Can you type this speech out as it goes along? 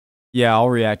Yeah, I'll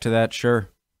react to that, sure.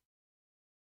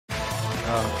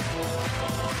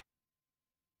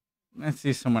 Let's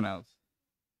see someone else.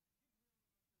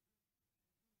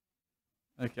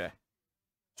 Okay.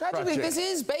 Tragically, this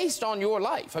is based on your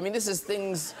life. I mean, this is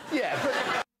things... Yeah,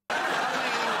 but...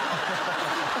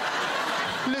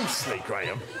 loosely,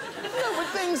 Graham. No, but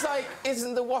things like,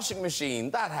 isn't the washing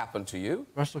machine, that happened to you?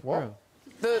 Russell Crowe.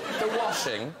 The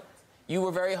washing, you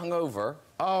were very hungover.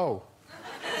 Oh.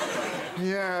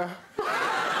 Yeah.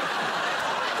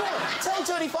 Tell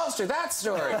Jodie Foster that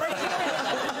story.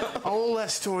 All their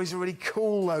stories are really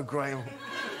cool, though, Graham.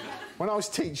 When I was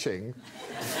teaching,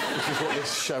 which is what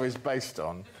this show is based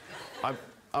on,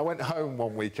 I went home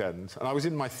one weekend, and I was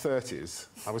in my 30s.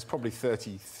 I was probably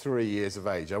 33 years of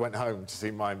age. I went home to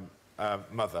see my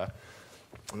mother,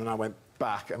 and then I went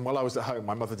back, and while I was at home,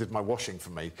 my mother did my washing for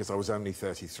me, because I was only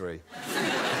 33. And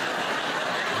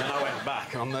then I went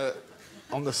back, and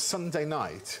on the Sunday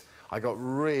night, I got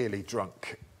really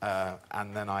drunk,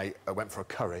 and then I went for a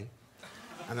curry,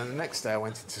 and then the next day I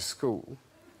went into school.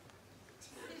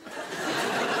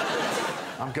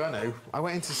 I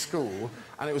went into school,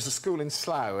 and it was a school in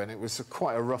Slough, and it was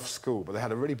quite a rough school, but they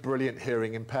had a really brilliant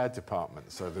hearing-impaired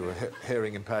department, so there were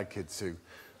hearing-impaired kids who,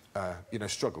 you know,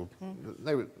 struggled.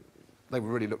 They were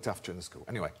really looked after in the school.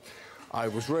 Anyway, I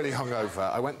was really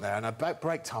hungover. I went there, and about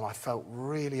break time, I felt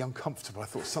really uncomfortable. I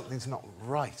thought, something's not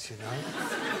right, you know?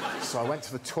 So I went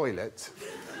to the toilet,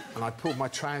 and I pulled my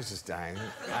trousers down,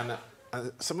 and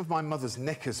some of my mother's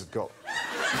knickers had got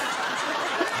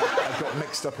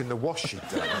mixed up in the wash she'd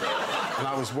done, and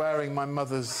I was wearing my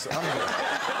mother's underwear.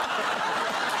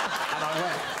 And I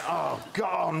went, oh,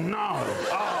 God, no!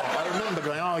 Oh, I remember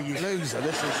going, oh, you loser,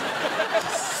 this is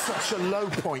such a low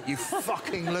point, you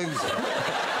fucking loser.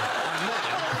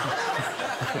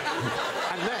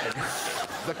 And then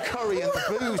the curry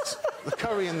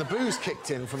and the booze kicked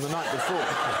in from the night before.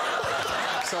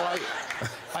 So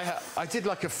I did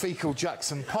like a fecal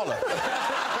Jackson Pollock.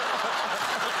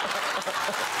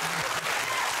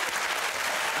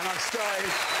 And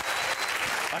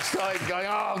I started going,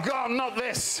 oh, God, not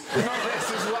this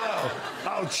as well.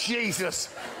 Oh, Jesus.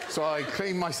 So I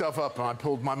cleaned myself up and I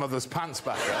pulled my mother's pants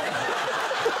back up.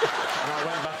 And I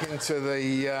went back into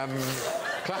the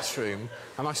classroom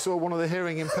and I saw one of the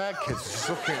hearing-impaired kids just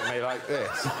looking at me like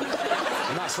this.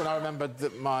 And that's when I remembered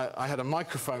that I had a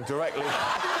microphone directly...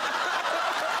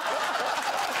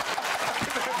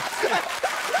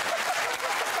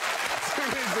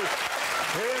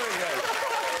 Here we go.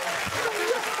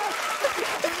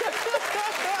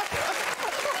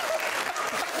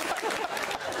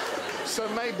 So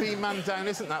maybe Man Down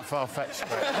isn't that far-fetched.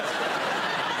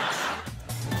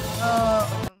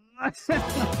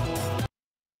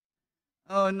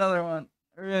 Oh, another one.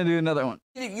 We're gonna do another one.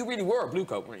 You really were a blue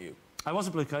coat, weren't you? I was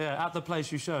a blue coat, yeah, at the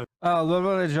place you showed.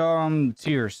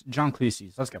 Tears. John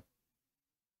Cleese's. Let's go.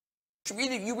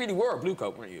 You really were a blue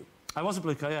coat, weren't you? I was a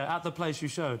blue coat, yeah, at the place you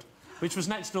showed, which was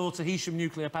next door to Heysham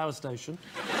Nuclear Power Station.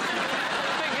 The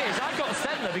thing is, I got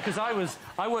sent there because I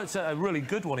worked at a really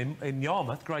good one in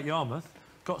Yarmouth, Great Yarmouth,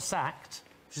 got sacked,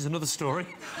 which is another story,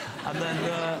 and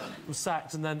then was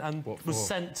sacked and was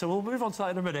sent to... We'll move on to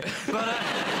that in a minute. But,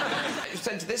 you were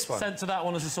sent to this one? Sent to that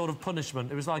one as a sort of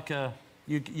punishment. It was like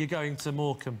you're going to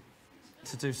Morecambe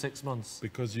to do 6 months.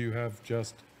 Because you have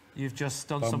just... You've just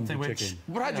done something which...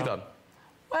 What had you done?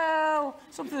 Well,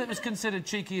 something that was considered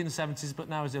cheeky in the 70s, but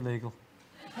now is illegal.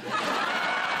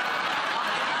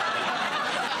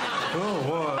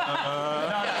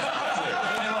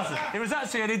 It was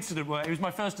actually an incident where it was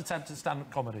my first attempt at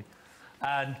stand-up comedy.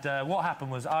 And what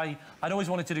happened was I'd always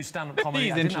wanted to do stand-up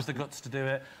comedy. I didn't have the guts to do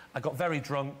it. I got very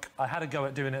drunk. I had a go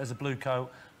at doing it as a blue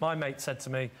coat. My mate said to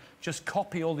me, just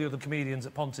copy all the other comedians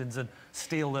at Pontins and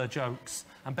steal their jokes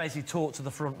and basically talk to the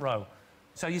front row.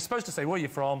 So you're supposed to say, where are you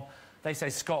from? They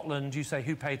say Scotland, you say,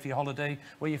 who paid for your holiday?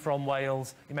 Where are you from?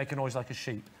 Wales. You make a noise like a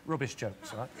sheep. Rubbish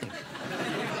jokes, right?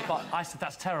 But I said,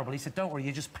 that's terrible. He said, don't worry,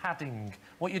 you're just padding.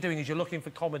 What you're doing is you're looking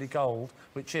for comedy gold,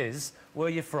 which is, where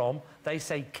are you from? They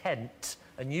say Kent,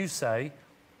 and you say,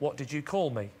 what did you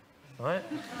call me? Right?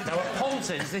 Now, at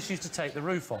Pontins, this used to take the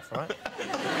roof off, right?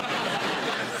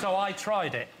 So I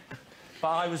tried it, but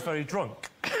I was very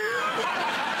drunk.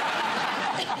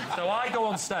 So I go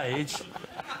on stage,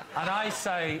 and I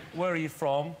say, where are you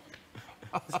from?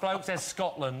 This bloke says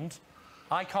Scotland.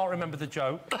 I can't remember the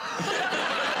joke.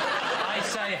 I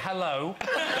say hello.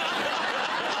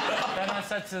 Then I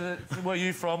said where are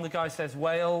you from? The guy says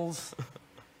Wales.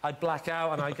 I black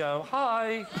out and I go,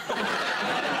 hi.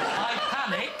 I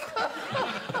panic.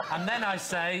 And then I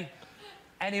say,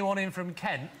 anyone in from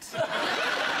Kent?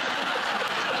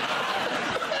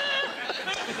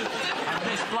 And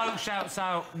this bloke shouts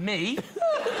out, me.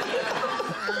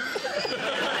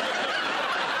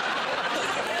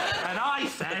 And I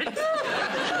said,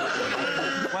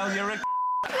 well, you're a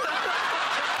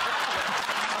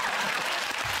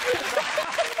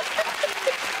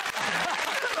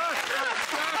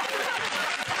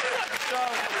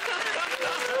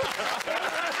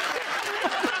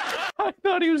I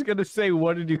thought he was gonna say,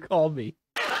 "What did you call me?"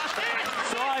 So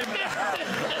I'm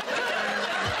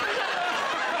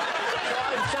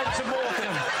sent to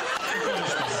Morton.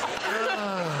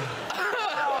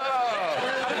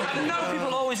 I know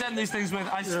people always end these things with,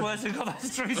 I swear to God,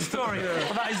 that's a true story.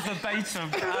 But that is verbatim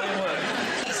how it works.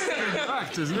 It's still in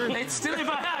fact, isn't it? It's still in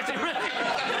my act, it really.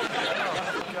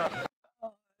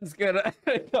 It's good.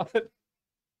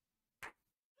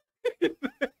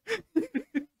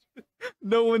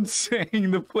 No one's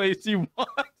saying the place you want.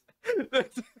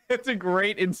 That's a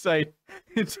great insight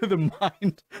into the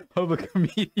mind of a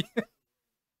comedian.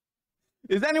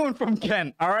 Is anyone from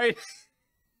Kent? All right.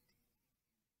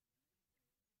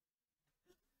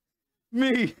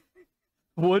 Me.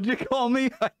 What'd you call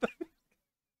me?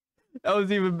 That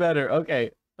was even better.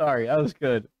 Okay. Sorry. That was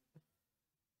good.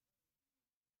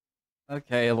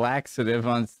 Okay. A laxative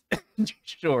on...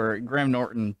 Sure. Graham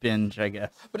Norton binge, I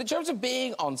guess. But in terms of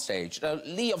being on stage, now,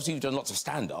 Lee, obviously you've done lots of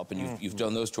stand-up and you've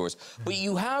done those tours, but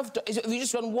you have you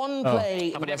just done one play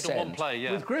in I've the only West done one End? play,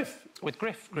 yeah. With Griff? With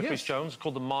Griff Rhys Jones,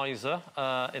 called The Miser,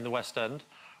 in the West End,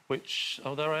 which...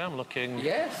 Oh, there I am, looking...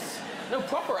 Yes. No,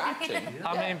 proper acting.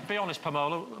 I mean, be honest,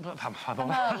 Pamola.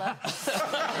 Pamola.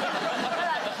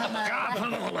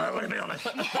 Pamola, be honest.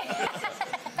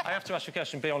 I have to ask you a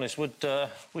question, be honest. Would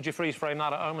you freeze frame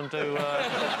that at home and do a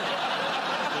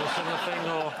similar thing,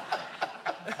 or...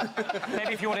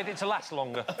 Maybe if you wanted it to last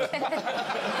longer.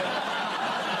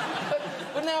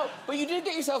 But you did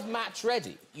get yourself match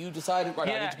ready. You decided, right,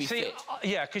 I need to be fit.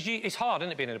 Yeah, because it's hard,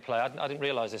 isn't it, being in a play? I didn't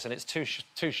realise this, and it's two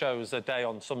shows a day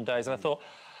on some days, and I thought,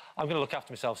 I'm going to look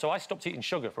after myself. So I stopped eating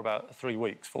sugar for about 4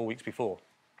 weeks before.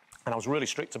 And I was really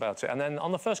strict about it. And then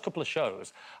on the first couple of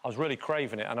shows, I was really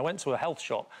craving it, and I went to a health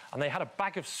shop, and they had a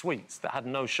bag of sweets that had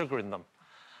no sugar in them.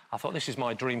 I thought, this is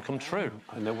my dream come true.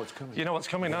 I know what's coming. You know what's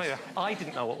coming, don't you? I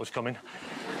didn't know what was coming.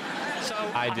 So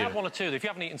I had one or two. If you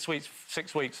haven't eaten sweets for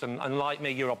 6 weeks, and like me,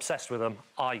 you're obsessed with them,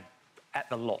 I ate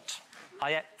the lot.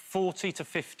 I ate 40 to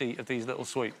 50 of these little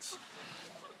sweets.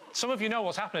 Some of you know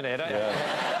what's happening here, don't you?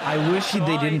 I wish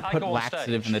they didn't put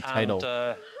laxative in the title.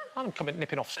 And, I'm coming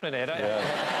nipping off screen here, don't you?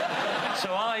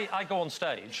 So I go on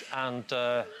stage, and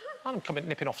I'm coming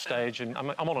nipping off stage, and I'm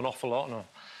on and off a lot, and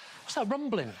what's that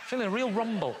rumbling? Feeling a real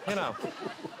rumble, you know.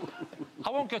 I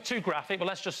won't go too graphic, but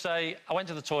let's just say I went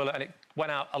to the toilet and it went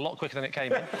out a lot quicker than it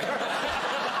came in.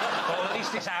 Well, at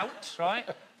least it's out, right?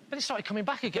 But it started coming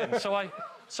back again. So I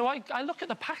look at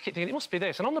the packet thinking, it must be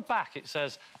this. And on the back it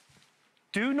says,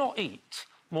 do not eat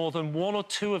more than 1 or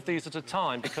 2 of these at a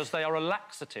time because they are a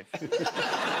laxative.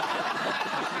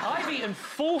 I've eaten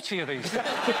 40 of these.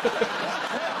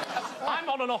 I'm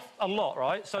on and off a lot,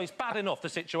 right? So it's bad enough, the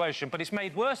situation, but it's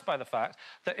made worse by the fact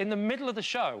that in the middle of the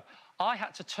show, I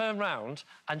had to turn round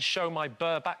and show my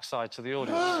bare backside to the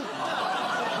audience.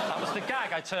 That was the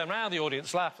gag. I turned round, the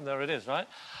audience laughed, and there it is, right?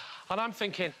 And I'm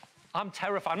thinking, I'm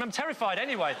terrified. I'm terrified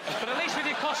anyway, but at least with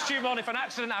your costume on, if an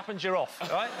accident happens, you're off,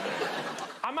 right?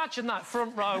 Imagine that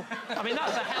front row. I mean,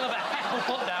 that's a hell of a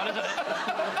heckle put down, isn't it?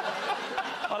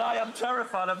 And I am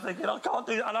terrified. I'm thinking, I can't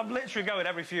do that. And I'm literally going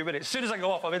every few minutes. As soon as I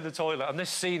go off, I'm in the toilet, and this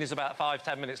scene is about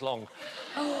 5-10 minutes long.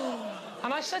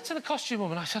 And I said to the costume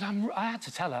woman, I said, I had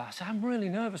to tell her, I said, I'm really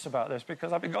nervous about this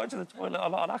because I've been going to the toilet a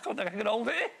lot and I can't think I can hold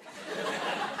it.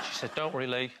 She said, don't worry,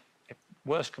 Lee. If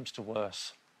worse comes to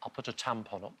worse, I'll put a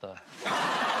tampon up there.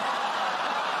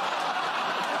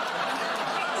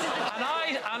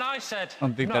 and I said, I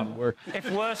don't think that'd work. If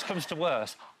worse comes to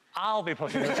worse, I'll be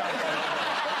putting the tampon up there.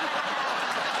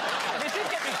 This did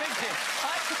get me thinking.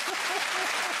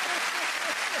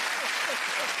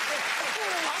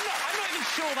 I'm not even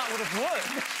sure that would have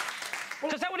worked.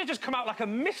 Because that would have just come out like a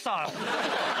missile.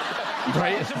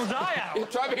 Right? Someone's eye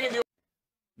out. Try being in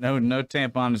No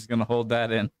tampon is gonna hold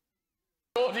that in.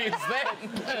 the audience then.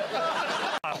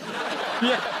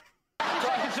 Yeah.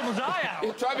 Taking someone's eye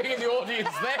out. Try being in the audience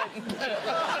then.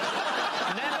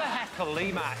 Never heckle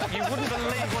Lee Mack. You wouldn't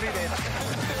believe what he did.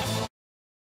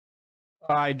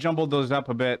 I jumbled those up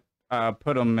a bit,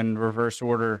 put them in reverse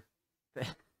order.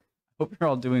 Hope you're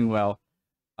all doing well.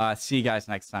 See you guys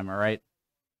next time, all right?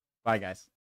 Bye, guys.